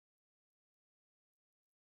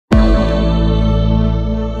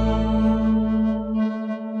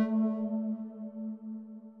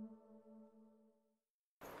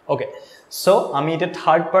Okay, so আমি এটা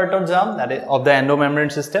third part of jam that is of the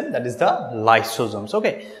endomembrane system, that is the lysosomes.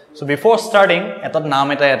 Okay, so before starting এটা নাম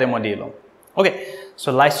এটা ইয়াতে মই দি লম. Okay, so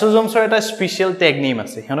lysosomes er eta special tag name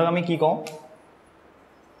ase hianok ami ki kau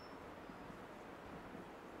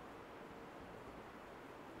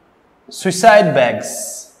suicide bags.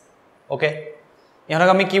 Okay, hianok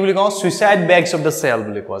ami ki boli kau suicide bags of the cell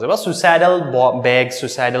boli koa ba suicidal bags,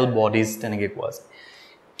 suicidal bodies tenege koa ase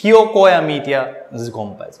kio koi ami etia gom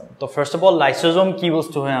pai jam. So first of all lysosome ki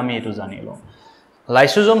bostu hoy ami etu jani lo.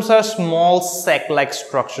 Lysosomes are small sac like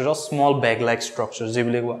structures or small bag like structures je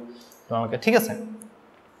boli koa তোমাকে ঠিক আছে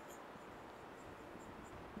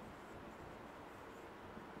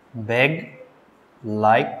bag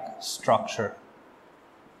like structure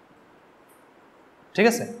ঠিক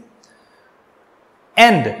আছে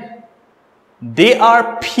and they are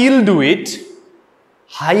filled with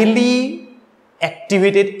highly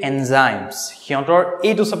activated enzymes হিয়তৰ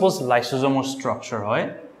এইটো suppose lysosome structure হয়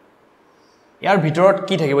ইয়াৰ ভিতৰত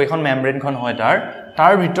কি থাকিব এখন মেমব্ৰেন খন হয়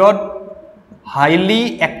তাৰ ভিতৰত highly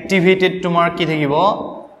activated tumor ki thakibo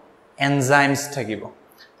enzymes thakibo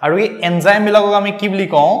aru ei enzyme bilakok ami ki boli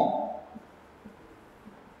kau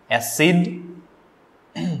acid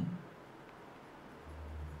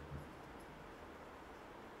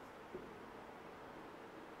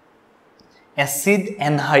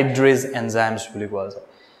anhydrase enzymes boli koa jay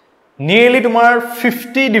nearly tumar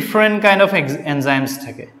 50 different kind of enzymes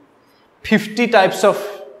thake 50 types of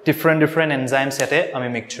different enzymes ate ami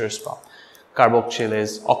mixtures pa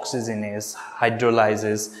carboxylase, oxygenase,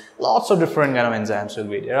 hydrolysis, lots of different kind of enzymes will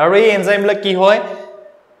be there. Are these enzymes like ki hoy?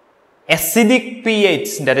 Acidic pH,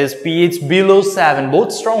 that is pH below 7,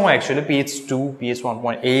 both strong hoy actually, pH 2, pH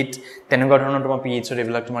 1.8, tenuka dhoroner tomar pH or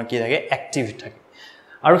ebilak tomar ki thake active thake.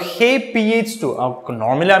 Aru he pH to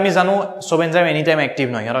normally ami janu sob enzyme anytime active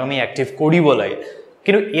noy, hiatok ami active koribo lage.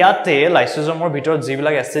 Kintu iate lysosome or bhitor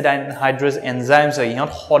jibilak acid anhydrase enzymes are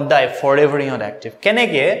hiot hodai forever hiot active.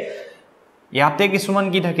 Keneke ইয়াতে কিছুমান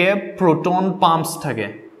কি থাকে proton pumps থাকে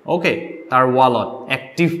okay tar wallot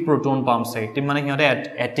active proton pumps থাকে T মানে হিহতে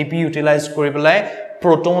ATP utilize কৰি পেলাই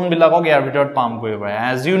proton বিলাকক ইয়াৰ ভিতৰত পাম্প কৰিব পাৰে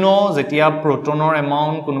as you know যেতিয়া protonৰ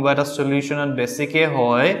amount কোনোবা এটা solutionত বেছিকে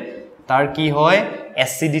হয় তাৰ কি হয়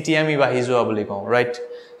acidity আমি বাঢ়ি যোৱা বুলি কওঁ right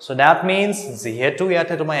so that means যেহেতু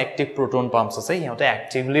ইয়াতে তোমাৰ active proton pumps আছে হিহতে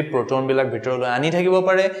actively proton বিলাক ভিতৰলৈ আনি থাকিব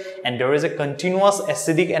পাৰে and there is a continuous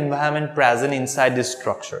acidic environment present inside this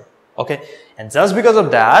structure. Okay, and just because of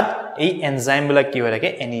that a enzyme will ki hoy thake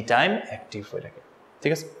anytime active hoy thake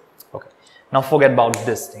thik ase okay now forget about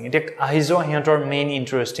this thing it ahijo hiator main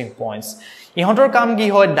interesting points ihotor kam ki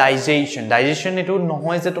hoy digestion etu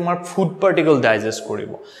nohoy je tomar food particle digest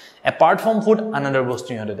koribo apart from food another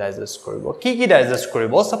bostu hiator digest koribo ki digest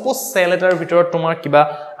koribo suppose cell etar bitor tomar kiba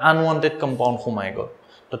unwanted compound humai gol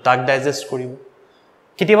to tak digest koribo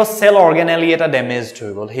ketiaba cell organelle eta damaged hoy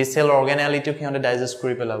gol he cell organelle to hiator digest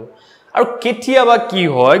kori pelabo aru ketiaba ki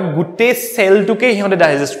hoy gute cell to ke hiator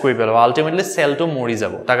digest kori pelabo ultimately cell to mori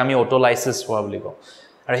jabo tak ami autolysis hoa boli ko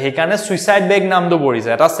aru he kane suicide bag naam do bori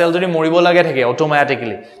jay eta cell jodi moribo lage thake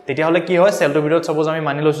automatically tetia hole ki hoy cell to bidot suppose ami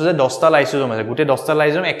mani loisu je 10 ta lysosome ase gute 10 ta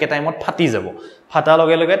lysosome ekke time ot phati jabo phata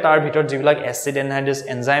loge tar bhitor jibilak acid anhydrase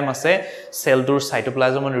enzyme ase cell tur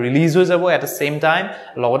cytoplasm release hoy jabo at the same time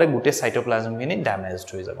logote gute cytoplasm kini damaged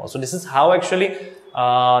hoy jabo so this is how actually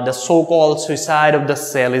the so called suicide of the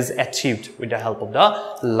cell is achieved with the help of the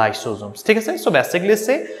lysosomes thik ase so basically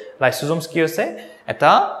say lysosomes ki ase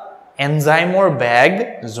eta enzyme or bag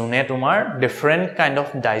jone tumar different kind of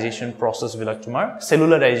digestion process bilak tumar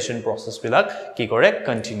cellular digestion process bilak ki kore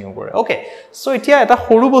continue kore okay so etia eta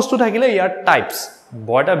horu bostu thakile yar types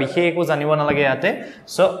boita bikhe eko janibo na lage yate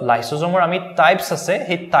so lysosome or ami types ase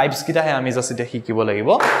he types kita he ami just eta hikibo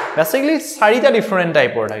lagibo basically 4 ta different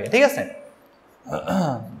type or thake thik ase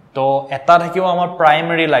to eta thakibo amar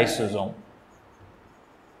primary lysosome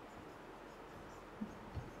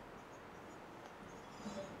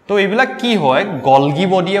तो एबिला की होय Golgi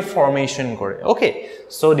body a formation करे okay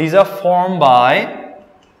so these are formed by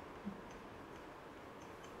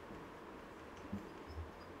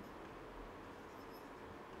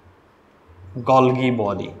Golgi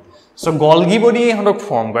body so Golgi body हनक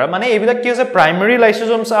form करे माने एबिला की होय primary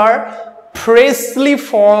lysosomes are freshly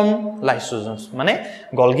formed lysosomes माने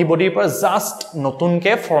Golgi body पर just नतुन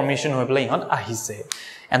के formation होय पेला इहत आहिसे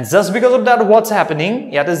and just because of that what's happening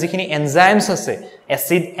yate jikhini enzymes ase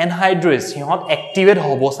acid anhydrase hihot activate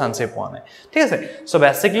hobo chance poa nai thik ase so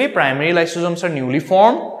basically primary lysosomes are newly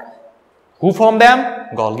formed who form them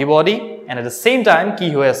Golgi body and at the same time ki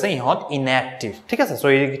hoy ase hihot inactive thik ase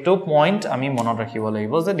so ei to point ami monot rakhibo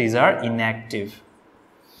lagibo je these are inactive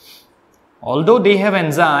Although they have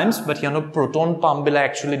enzymes, but proton pump will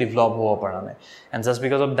actually develop hobo parane. And just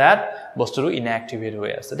because of that, bostu inactivate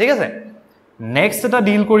hoye ase. Thik ase? Next eta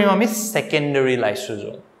deal korim ami secondary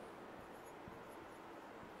lysosome.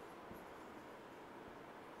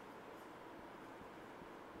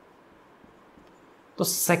 So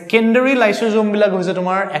secondary lysosome bilak hoise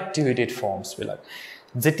tomar activated forms bilak.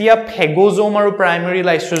 Jetia phagosome aru primary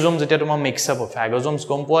lysosome jetia tomar mix up of phagosomes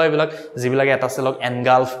kom poa bilak jibilak eta cellok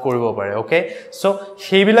engulf koribo pare. Okay, so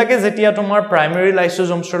sei bilake jetia tomar primary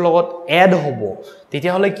lysosomes er logot add hobo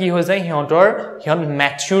tetia hole ki hoy jay hiont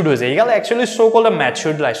matured hoy jay. Egal actually so called a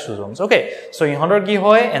matured lysosomes. Okay, so hiontor ki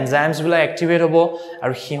hoy enzymes bilak activate hobo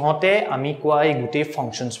aru hionte ami koa ei gute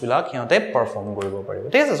functions bilak hionte perform koribo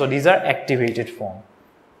paribo. Thik ase? So these are activated form.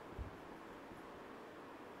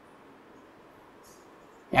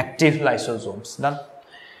 Active lysosomes. Done.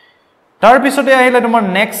 Tar pisote ahile tomar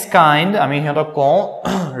next kind ami hiatok ko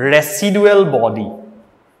residual body.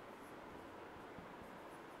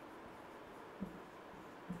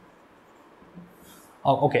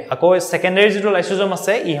 Okay, ako secondary jeto lysosome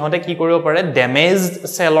ase ihote ki koribo pare damaged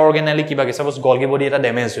cell organelle kiba ke suppose Golgi body eta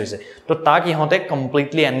damage hoise to tak ihote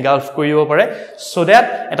completely engulf koribo pare so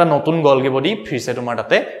that eta notun Golgi body phirse tomar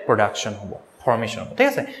tate production hobo. Formation. ঠিক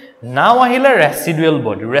আছে নাও আহিলে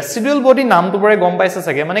residual body নাম তো পৰে গম পাইছে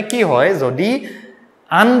সকে মানে কি হয় যদি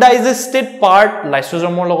undigested part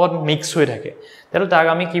lysosome লগত মিক্স হৈ থাকে তেল তাক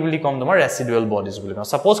আমি কি বুলি কম তোমাৰ residual bodies বুলি কম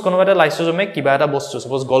সাপোজ কোনোবা এটা lysosome কিবা এটা বস্তু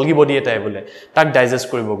সাপোজ Golgi body এটাই বলে তাক ডাইজেস্ট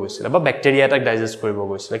কৰিব গৈছিল বা ব্যাকটেৰিয়া এটাক ডাইজেস্ট কৰিব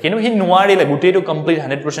গৈছিল কিন্তু হি নোৱাৰিলে গুটেটো কমপ্লিট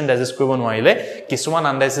 100% ডাইজেস্ট কৰিব নোৱাৰিলে কিছুমান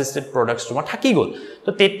undigested products তোমাৰ থাকি গল তো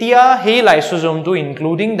তেতিয়া হেই lysosome টো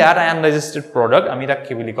ইনক্লুডিং দ্যাট undigested product আমি তাক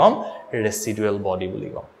কি বুলি কম residual body বুলি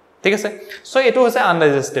কম ঠিক আছে সো এটো হৈছে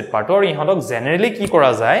undigested part or ইহতক জেনাৰেলি কি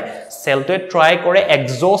কৰা যায় সেলটোৱে ট্ৰাই কৰে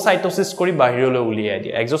এক্সোসাইটোসিস কৰি বাহিৰলৈ উলিয়াই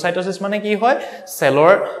দিয়ে এক্সোসাইটোসিস মানে কি হয়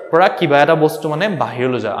সেলৰ পৰা কিবা এটা বস্তু মানে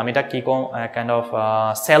বাহিৰলৈ যায় আমি তাক কি কম কাইন্ড অফ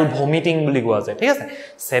সেল ভমিটিং বুলি কোৱা যায় ঠিক আছে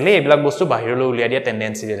সেলে এইবিলাক বস্তু বাহিৰলৈ উলিয়াই দিয়া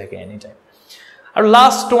টেন্ডেন্সি থাকে এনি টাইম আৰু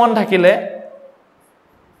লাষ্ট ওয়ান থাকিলে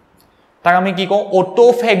তাক আমি কি কম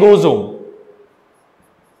অটোফেগোজোম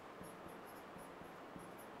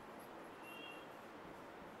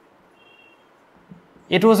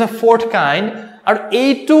It was a fourth kind and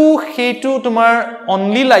A2 tomar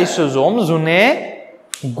only lysosome june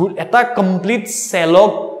eta complete cell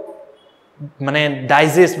মানে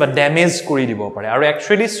ডাইজেস্ট বা ড্যামেজ কৰি দিব পাৰে আৰু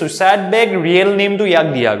একচুয়ালি সুইসাইড বেগ ৰিয়েল নেম টু ইয়াক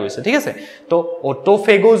দিয়া গৈছে ঠিক আছে তো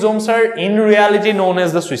অটোফেগোজোমস are in ৰিয়ালিটি known as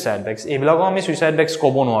the suicide bags এবিলাকো আমি সুইসাইড বেগস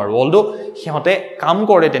ক'ব নোৱাৰো অলদো সিহঁতে কাম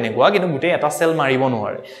কৰে তেনেকুৱা কিন্তু গুটে এটা সেল মাৰিব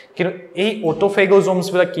নোৱাৰে কিন্তু এই অটোফেগোজোমস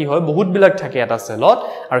বিলাক কি হয় বহুত বিলাক থাকে এটা সেলত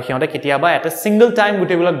আৰু সিহঁতে কেতিয়াবা এটা সিঙ্গল টাইম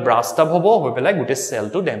গুটে বিলাক ব্ৰাস্ট আপ হ'ব হৈ পেলাই গুটে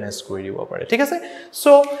সেলটো ড্যামেজ কৰি দিব পাৰে ঠিক আছে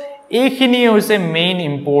সো এইখিনি হৈছে মেইন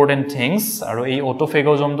ইম্পৰ্টেন্ট থিংস আৰু এই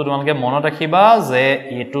অটোফেগোজোম তো তোমালকে মনত ৰাখিবা যে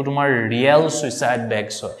এটো তোমাৰ ৰিয়েল সুইসাইড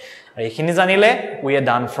বেগস হয় আৰু এইখিনি জানিলে we are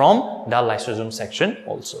done from the lysosome section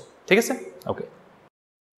also ঠিক আছে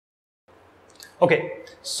okay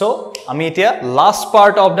so আমি এতিয়া last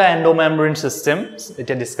part of the endomembrane system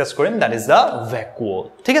এটা ডিসকাস কৰিম that is the vacuole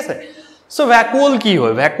ঠিক আছে so vacuole কি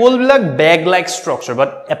হয় vacuole বিলাক bag like structure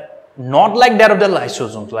but not like that of the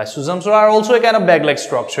lysosomes. Lysosomes are also a kind of bag like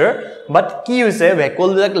structure, but ki hoise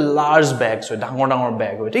vacuole like large bags hoy dangor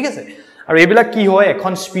bag hoy thik ase aru ebila ki hoy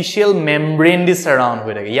ekhon special membrane di surround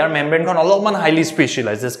hoy thake yar membrane kon alopman highly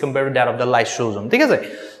specialized as compared to that of the lysosome thik ase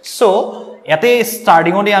so ate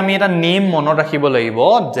starting odi ami eta name monot rakhibo lagibo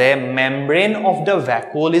je membrane of the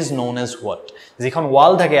vacuole is known as what jikhon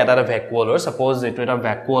wall thake eta vacuole or suppose etu eta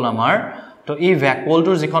vacuole amar তো এই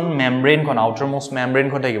ভ্যাকুওলটোৰ যিখন membrane খন আউটাৰমোস্ট membrane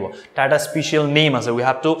খন থাকিব তাৰ এটা special name আছে we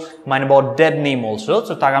have to mind about that name also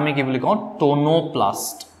so তাক আমি কি বুলি কওঁ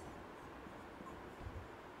টোনোপ্লাস্ট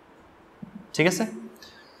ঠিক আছে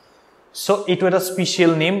so itu এটা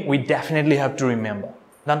special name we definitely have to remember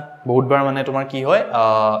dan বহুত বাৰ মানে তোমাৰ কি হয়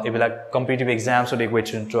এবিলাক কম্পিটিটিভ এক্সামস অৰ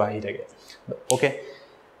ইকুয়েশন টু আহি থাকে okay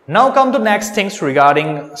now come to next things regarding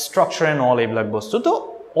structure and all এবিলাক বস্তু তো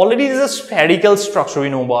already is a spherical structure we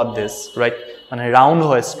know about this right and a round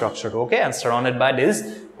hoy structure okay and surrounded by this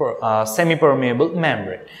semi permeable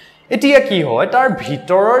membrane etia ki hoy tar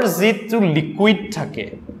bhitoror jitu liquid thake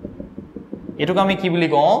etuk ami ki boli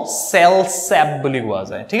ko cell sap boli koa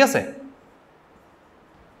jay thik ase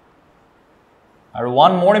and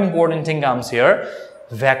one more important thing comes here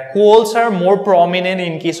vacuoles are more prominent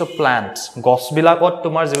in case of plants gos bilakot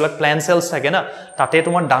tumar jibilak plant cells thake na tate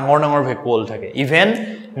tumar dangor vacuole thake even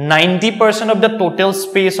 90% of the total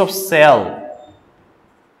space of cell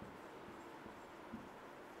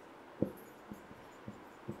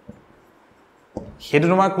হেতু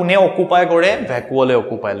তোমার কোনে occupy কৰে ভ্যাকুওলে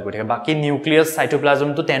occupy কৰি থাকে বাকি nucleus cytoplasm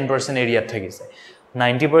তো 10% area থাকিছে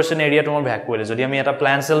 90% area তোমাৰ ভ্যাকুওলে যদি আমি এটা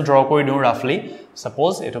প্ল্যান্ট সেল ড্ৰ কৰি দিও ৰাফলি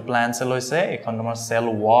সাপোজ এটো প্ল্যান্ট সেল হৈছে এখন তোমাৰ সেল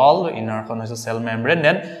ওয়াল ইনাৰখন হৈছে cell membrane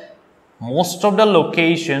then most of the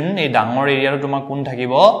location এই ডাঙৰ এৰিয়াটো তোমাৰ কোন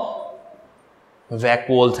থাকিব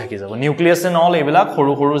vacuole থাকি যাব নিউক্লিয়াস এন্ড অল এবিলা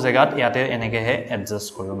সৰু সৰু জায়গাত ইয়াতে এনেকে হে এডজাস্ট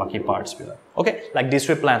কৰিব বাকি পাৰ্টস বিলা okay like this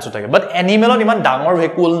way plants থাকে বাট এনিমেলত ইমান ডাঙৰ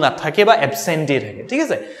vacuole নাথাকে বা এবসেন্টে থাকে ঠিক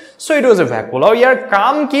আছে so it was A vacuole আৰু ইয়াৰ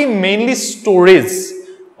কাম কি mainly স্টোৰেজ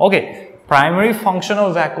okay primary function of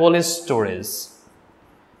vacuole is storage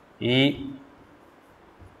E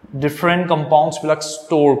different compounds bilak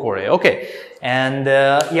store kore okay and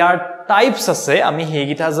yar types ase ami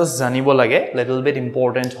hegita just janibo lage little bit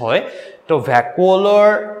important hoy to vacuolar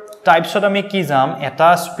types ot ami ki jam eta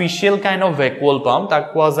special kind of vacuole pam tak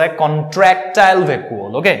koa jay contractile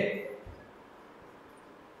vacuole okay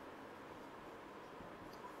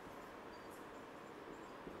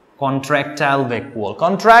contractile vacuole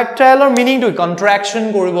contractile or meaning to contraction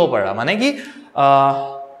koribo para mane ki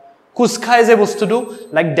kuskhaye je bostu tu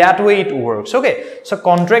like that way it works okay so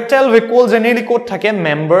contractile vacuole generally code thake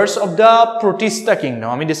members of the protista kingdom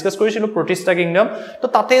ami discuss korisilu protista kingdom to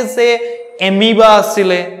tate je amoeba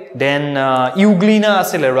asile then euglena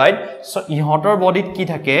asile right so ihotor body ki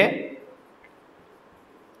thake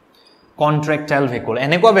contractile vacuole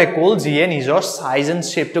enekwa vacuole jiye nijor size and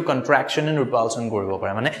shape to contraction and repulsion koribo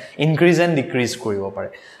pare mane increase and decrease koribo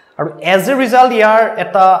pare আৰু as a result ইয়াৰ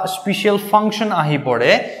এটা special function আহি পৰে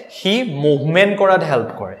হি movement কৰাত help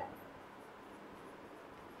কৰে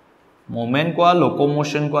movement কোৱা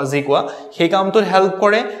locomotion কোৱা যি কোৱা সেই কামটোত হেল্প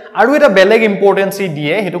কৰে আৰু এটা বেলেগ ইম্পৰ্টেন্স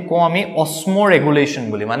দিয়ে হেতু কো আমি অসমো ৰেগুলেশন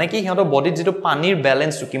বুলি মানে কি হিহঁতৰ বডিত যেটো পানীৰ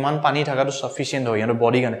ব্যালেন্স কিমান পানী থাকাটো সাফিশিয়েন্ট হয় হিহঁতৰ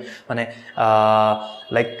বডি কাৰণে মানে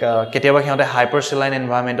লাইক কেতিয়াবা হিহঁতে হাইপাৰসেলাইন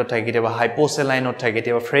এনভায়ৰনমেন্টত থাকে কেতিয়াবা হাইপোসেলাইনত থাকে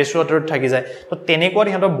কেতিয়াবা ফ্ৰেশ ওয়াটাৰত থাকি যায় তো তেনেকুৱা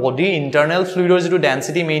হিহঁতৰ বডি ইন্টাৰনাল ফ্লুইডৰ যেটো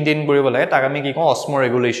ডেন্সিটি মেইনটেইন কৰিব লাগে তাক আমি কি কওঁ অসমো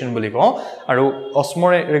ৰেগুলেশন বুলি কওঁ আৰু অসমো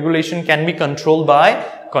regulation can be কন্ট্ৰোলড by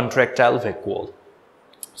contractile vacuole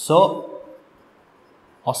so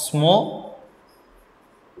osmo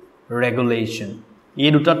regulation এই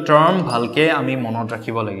দুটা টাৰ্ম ভালকে আমি মনত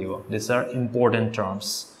ৰাখিব লাগিব these are important terms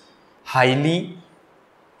highly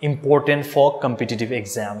important for competitive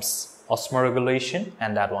exams osmoregulation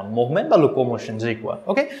and that one movement বা locomotion যে কোৱা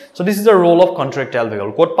okay so this is the role of contractile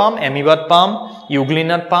vacuole ক'ত পাম amoebat পাম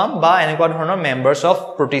euglenat পাম বা এনেকুৱা ধৰণৰ members of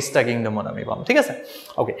protista kingdom আমি পাম ঠিক আছে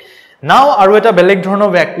okay now আৰু এটা বেলেগ ধৰণৰ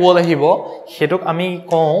vacuole আহিব হেতুক আমি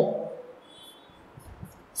কওঁ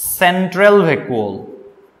central vacuole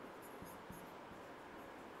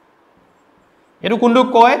etu kundu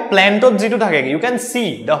koy plant of jitu thake you can see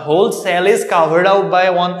the whole cell is covered out by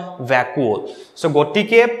one vacuole so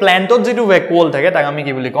gotike plant of jitu vacuole thake tak ami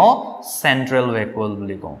ki boli ko central vacuole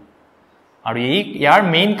boli ko aru ei yar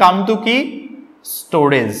main kam tu ki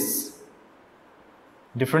storage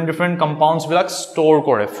different compounds bilak store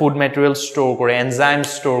kore food material store kore enzymes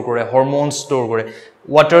store kore hormones store kore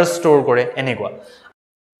water store kore enekwa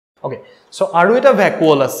okay so aru eta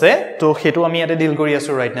vacuole ase to hetu ami ate deal kori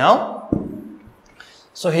asu right now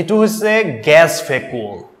so hetu hoise gas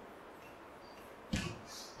vacuole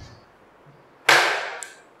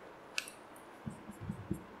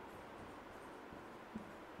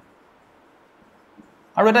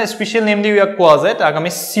aru eta special name di yak koa jay tak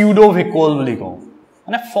ami pseudo vacuole boli kau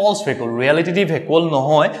mane false vacuole reality vacuole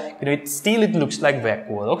nohoy kintu it still it looks like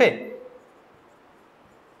vacuole okay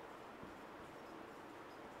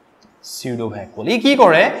pseudo vacuole ই কি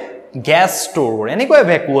কৰে gas store কৰে এনেকুৱা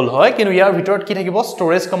vacuole হয় কিন্তু ইয়াৰ ভিতৰত কি থাকিব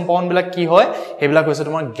স্টোৰেজ compound বিলাক কি হয় হেবিলাক হৈছে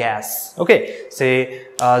তোমাৰ গ্যাস ওকে সে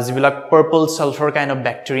যিবিলাক purple sulphur kind of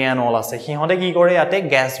bacteria and all আছে হিহঁতে কি কৰে ইয়াতে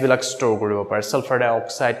গ্যাস বিলাক স্টোৰ কৰিব পাৰে সালফাৰ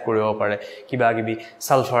ডাইঅক্সাইড কৰিব পাৰে কিবা কিবি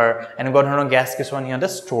সালফাৰ এনেকুৱা ধৰণৰ গ্যাস কিছুমান হিহঁতে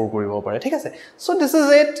স্টোৰ কৰিব পাৰে ঠিক আছে so this is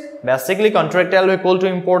it basically contractile vacuole টো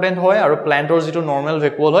ইম্পৰ্টেন্ট হয় আৰু প্লান্টৰ যেটো নৰমাল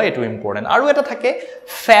vacuole হয় এটো ইম্পৰ্টেন্ট আৰু এটা থাকে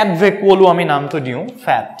ফ্যাট vacuole আমি নামটো দিও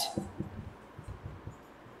fat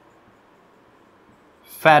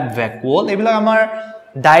vacuole এবিলা আমাৰ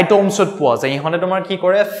ডাইটমছত পোৱা যায় ইহঁতে তোমাৰ কি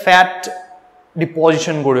কৰে ফ্যাট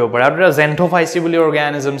ডিপজিশন কৰিব পাৰে আৰু এটা জেন্থোফাইসি বুলি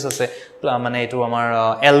অৰ্গানিজমছ আছে মানে এটো আমাৰ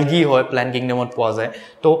এলগি হয় প্লান্ট কিংডমত পোৱা যায়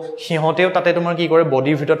তো হিহঁতেও তাতে তোমাৰ কি কৰে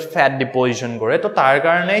বডিৰ ভিতৰত ফ্যাট ডিপজিশন কৰে তো তাৰ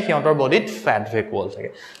কাৰণে হিহঁতৰ বডিত ফ্যাট vacuole থাকে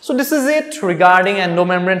so this is it regarding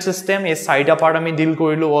এন্ডোমেমব্ৰেন system এই চাৰিটা পাৰ্ট আমি ডিল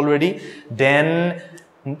কৰিলো অলৰেডি দেন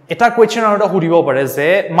এটা কোয়েশ্চন আৰু এটা হুদিব পাৰে যে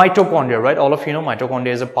mitochondria right all of you know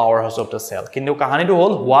mitochondria is a powerhouse of the cell কিন্তু কাহানিটো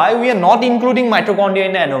হল why we are not including mitochondria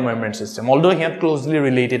in the endomembrane system although here closely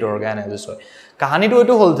related organisms হয় কাহানিটো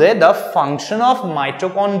এটো হল যে the function of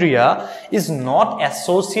mitochondria is not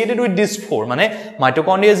associated with this four মানে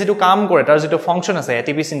mitochondria যেটো কাম কৰে তাৰ যেটো ফাংচন আছে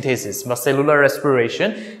ATP synthesis বা cellular respiration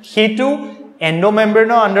হেতু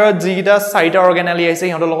endomembrane under যেটা চাৰিটা organelle আছে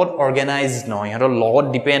ইহঁতৰ লগত organized নহয় ইহঁতৰ লগত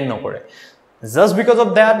ডিপেন্ড নকৰে just because of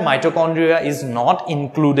that mitochondria is not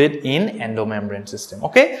included in endomembrane system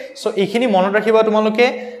okay so এইখিনি মনত ৰাখিবা তোমালোকে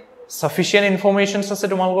sufficient information ase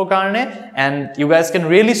tumalokor karone and you guys can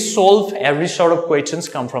really solve every sort of questions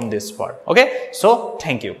come from this part okay so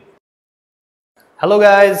thank you hello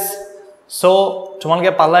guys so tumalke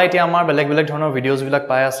pala etia amar beleg dhonor videos bilak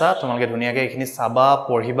pai asa tumalke dhuniya ke ekhini saba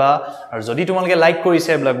porhiba ar jodi tumalke like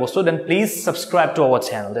korise bilak bostu then please subscribe to our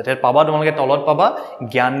channel that paba tumalke tolot paba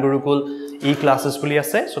Gyan Gurukul e-classes বুলি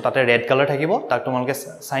আছে so তাতে red colour থাকিব তাক তোমালকে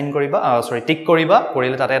sign কৰিবা সৰি টিক কৰিবা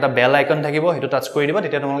কৰিলে তাতে এটা বেল আইকন থাকিব হেতু টাচ কৰি দিবা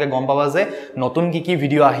তেতিয়া তোমালকে গম পাবা যে নতুন কি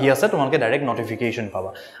ভিডিও আহি আছে তোমালকে ডাইৰেক্ট নোটিফিকেশন পাবা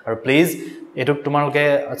আৰু প্লিজ এটুক তোমালকে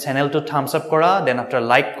চ্যানেলটো থাম্বস আপ কৰা দেন আফটাৰ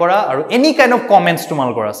লাইক কৰা আৰু এনি কাইন্ড অফ কমেন্টস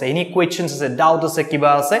তোমালকৰ আছে এনি কোৱেশ্চনস আছে ডাউট আছে কিবা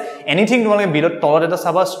আছে এনিথিং তোমালকে ভিডিওত তলত এটা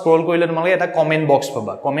সাবা স্ক্ৰল কৰিলে তোমালকে এটা কমেন্ট বক্স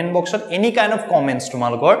পাবা কমেন্ট বক্সত any kind of comments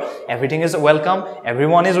তোমালকৰ everything is welcome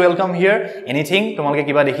এভৰিওয়ান is welcome here anything তোমালকে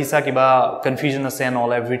কিবা দেখিছা কিবা confusion ase and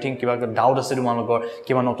all everything kiba doubt ase tumalokor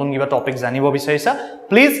kiba notun kiba topic janibo bisarisa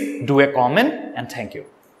please do a comment and thank you